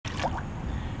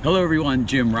Hello everyone,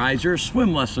 Jim Reiser,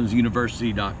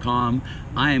 swimlessonsuniversity.com.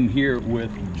 I am here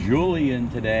with Julian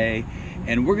today,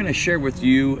 and we're going to share with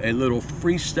you a little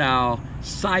freestyle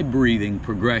side breathing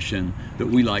progression that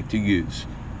we like to use.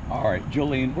 All right,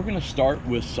 Julian, we're going to start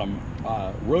with some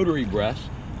rotary breaths.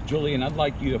 Julian, I'd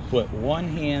like you to put one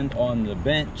hand on the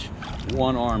bench,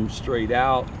 one arm straight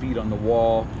out, feet on the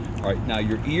wall. All right, now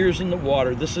your ears in the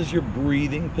water. This is your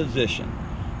breathing position.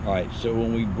 All right, so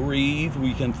when we breathe,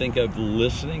 we can think of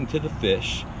listening to the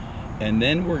fish, and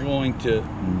then we're going to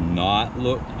not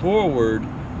look forward,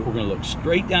 but we're going to look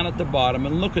straight down at the bottom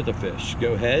and look at the fish.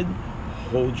 Go ahead,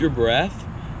 hold your breath.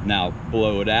 Now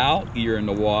blow it out, ear in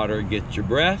the water, get your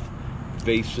breath.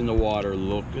 Face in the water,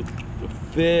 look at the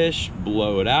fish,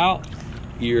 blow it out.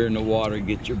 Ear in the water,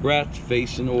 get your breath.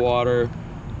 Face in the water,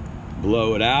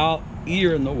 blow it out.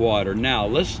 Ear in the water. Now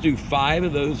let's do 5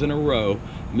 of those in a row.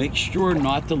 Make sure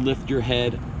not to lift your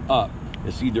head up.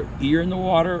 It's either ear in the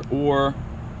water or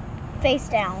face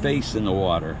down. Face in the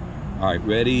water. All right,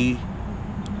 ready?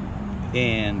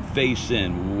 And face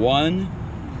in. 1.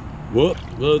 Whoop.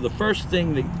 What was the first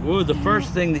thing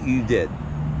that you did?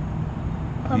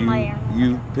 Put my arm.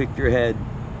 You picked your head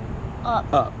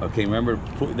up. Up. Okay, remember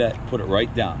put it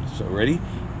right down. So ready?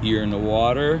 Ear in the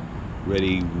water.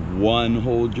 Ready? 1,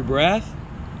 hold your breath.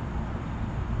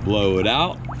 Blow it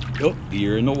out. Oh,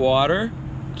 ear in the water.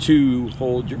 2,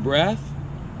 hold your breath.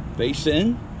 Face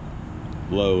in.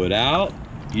 Blow it out.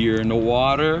 Ear in the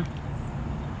water.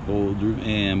 Hold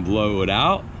and blow it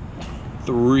out.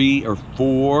 3 or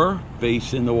 4,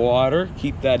 face in the water.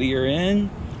 Keep that ear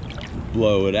in.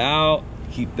 Blow it out.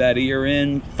 Keep that ear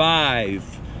in.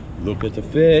 5, look at the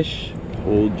fish.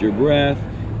 Hold your breath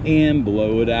and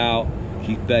blow it out.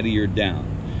 Keep that ear down.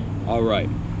 All right,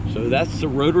 so that's the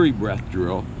rotary breath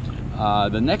drill.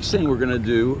 The next thing we're going to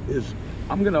do is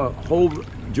I'm going to hold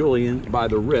Julian by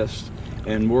the wrist,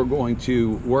 and we're going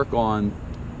to work on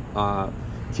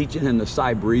teaching him the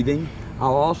side breathing.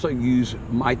 I'll also use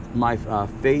my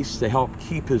face to help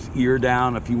keep his ear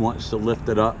down if he wants to lift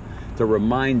it up, to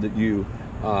remind you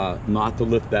not to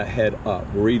lift that head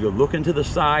up. We're either looking to the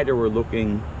side or we're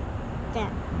looking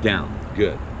down.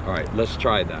 Good. All right, let's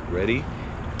try that. Ready?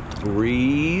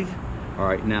 Breathe. All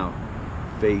right, now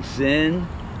face in.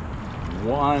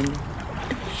 1,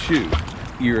 2.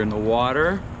 Ear in the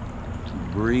water.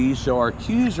 Breathe. So our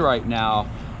cues right now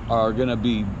are going to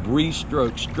be breathe,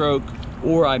 stroke, stroke,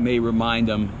 or I may remind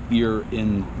them ear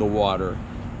in the water,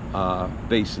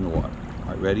 face in the water. All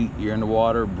right, ready? Ear in the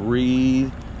water.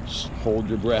 Breathe. Hold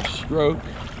your breath. Stroke,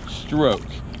 stroke.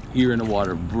 Ear in the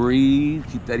water. Breathe.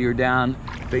 Keep that ear down.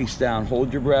 Face down.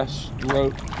 Hold your breath.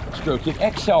 Stroke, stroke. And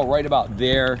exhale right about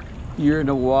there. Ear in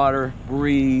the water.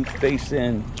 Breathe. Face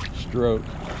in. Stroke,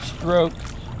 stroke.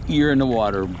 Ear in the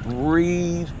water.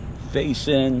 Breathe. Face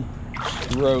in.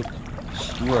 Stroke,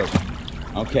 stroke.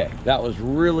 Okay, that was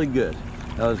really good.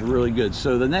 That was really good.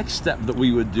 So the next step that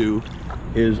we would do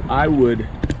is I would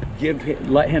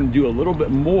let him do a little bit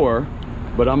more,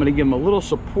 but I'm going to give him a little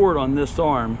support on this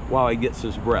arm while he gets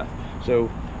his breath.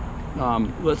 So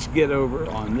let's get over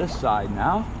on this side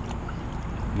now.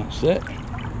 That's it.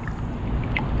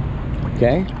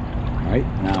 Okay. All right.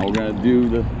 Now we're going to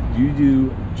do you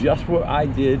do just what I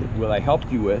did, what I helped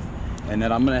you with, and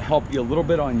then I'm going to help you a little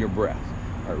bit on your breath.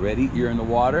 All right. Ready? Ear in the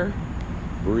water.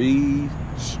 Breathe.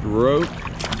 Stroke,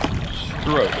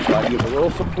 stroke. So I give a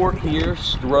little support here.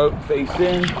 Stroke. Face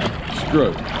in.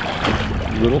 Stroke.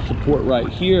 Little support right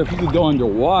here. If you could go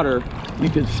underwater, you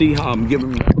can see how I'm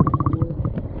giving them.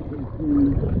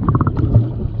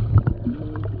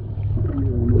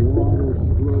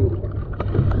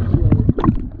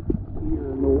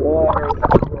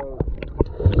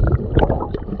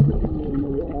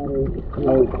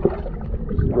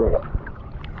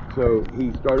 So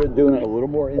he started doing it a little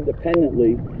more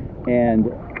independently,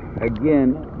 and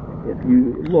again, if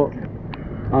you look,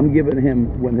 I'm giving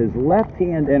him, when his left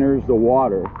hand enters the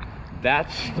water,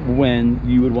 that's when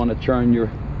you would want to turn your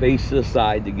face to the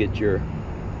side to get your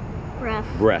breath.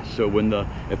 So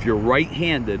if you're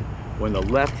right-handed, when the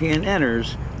left hand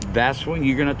enters, that's when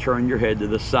you're going to turn your head to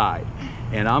the side.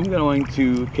 And I'm going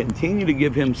to continue to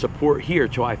give him support here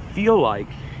till I feel like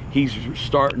he's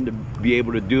starting to be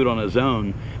able to do it on his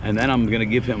own, and then I'm going to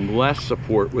give him less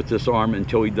support with this arm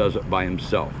until he does it by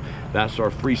himself. That's our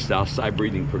freestyle side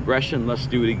breathing progression. Let's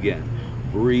do it again.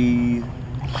 Breathe,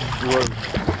 stroke,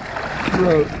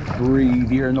 stroke. Breathe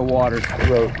here in the water.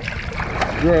 Stroke,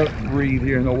 stroke. Breathe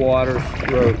here in the water.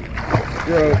 Stroke,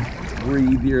 stroke.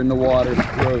 Breathe here in the water.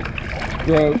 Stroke,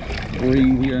 stroke.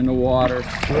 Breathe here in the water.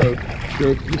 Stroke,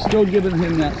 stroke. You're still giving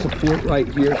him that support right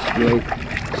here. Stroke,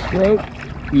 stroke.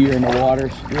 Ear in the water.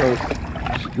 Stroke,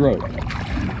 stroke.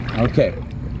 Okay,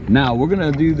 now we're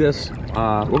gonna do this.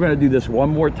 We're gonna do this one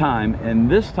more time, and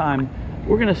this time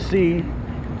we're gonna see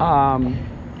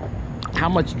how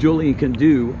much Julian can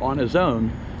do on his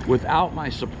own without my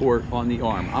support on the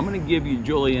arm. I'm gonna give you,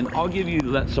 Julian, I'll give you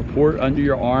that support under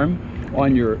your arm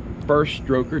on your first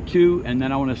stroke or two, and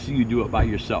then I wanna see you do it by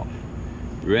yourself.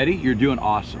 You ready? You're doing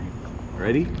awesome.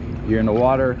 Ready? You're in the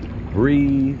water,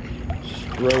 breathe,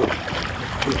 stroke,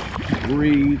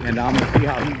 breathe, and I'm gonna see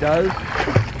how he does.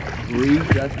 Breathe,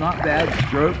 that's not bad.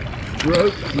 Stroke,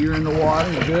 stroke, you're in the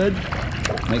water, good.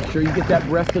 Make sure you get that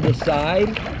breath to the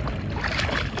side.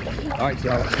 All right,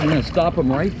 so I'm gonna stop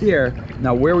him right there.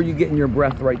 Now, where were you getting your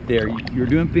breath right there? You're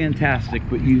doing fantastic,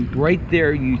 but you, right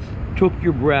there, you took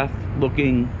your breath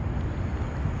looking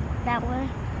That way.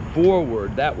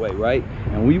 forward, that way, right?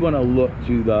 And we wanna look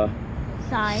to the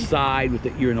Side. with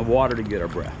the ear in the water to get our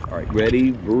breath. All right,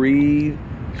 ready, breathe,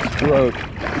 stroke,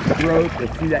 stroke.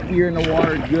 Let's see that ear in the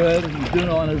water, good. He's doing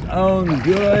it on his own,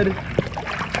 good.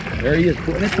 There he is,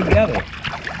 putting it together.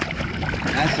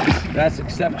 That's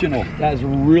exceptional. That's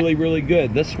really, really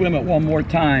good. Let's swim it one more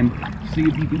time. See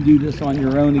if you can do this on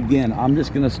your own again. I'm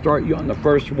just gonna start you on the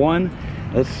first one.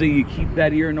 Let's see you keep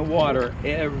that ear in the water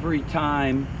every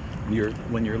time.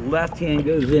 When your left hand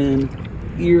goes in,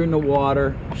 ear in the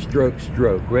water, stroke,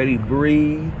 stroke. Ready,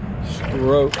 breathe,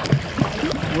 stroke,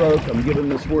 stroke. I'm giving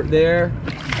this word there.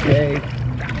 Okay,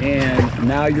 and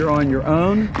now you're on your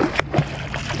own.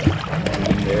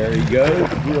 And there he goes,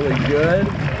 really good.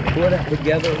 Put it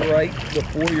together right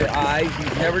before your eyes.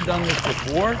 You've never done this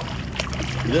before.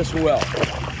 This well.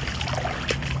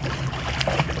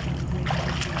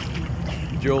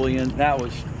 Julian, that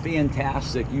was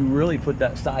fantastic. You really put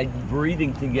that side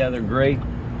breathing together great.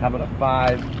 How about a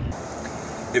 5?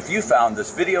 If you found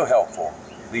this video helpful,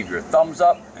 leave your thumbs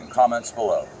up and comments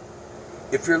below.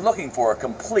 If you're looking for a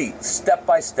complete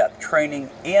step-by-step training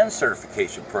and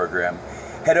certification program,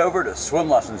 head over to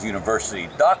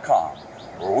swimlessonsuniversity.com,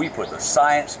 where we put the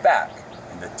science back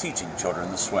into teaching children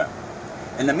to swim.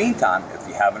 In the meantime, if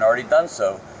you haven't already done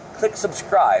so, click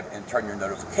subscribe and turn your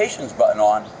notifications button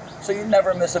on so you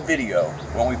never miss a video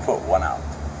when we put one out.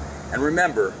 And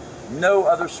remember, no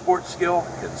other sports skill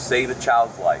can save a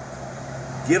child's life.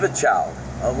 Give a child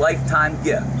a lifetime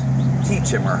gift. Teach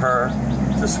him or her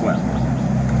to swim.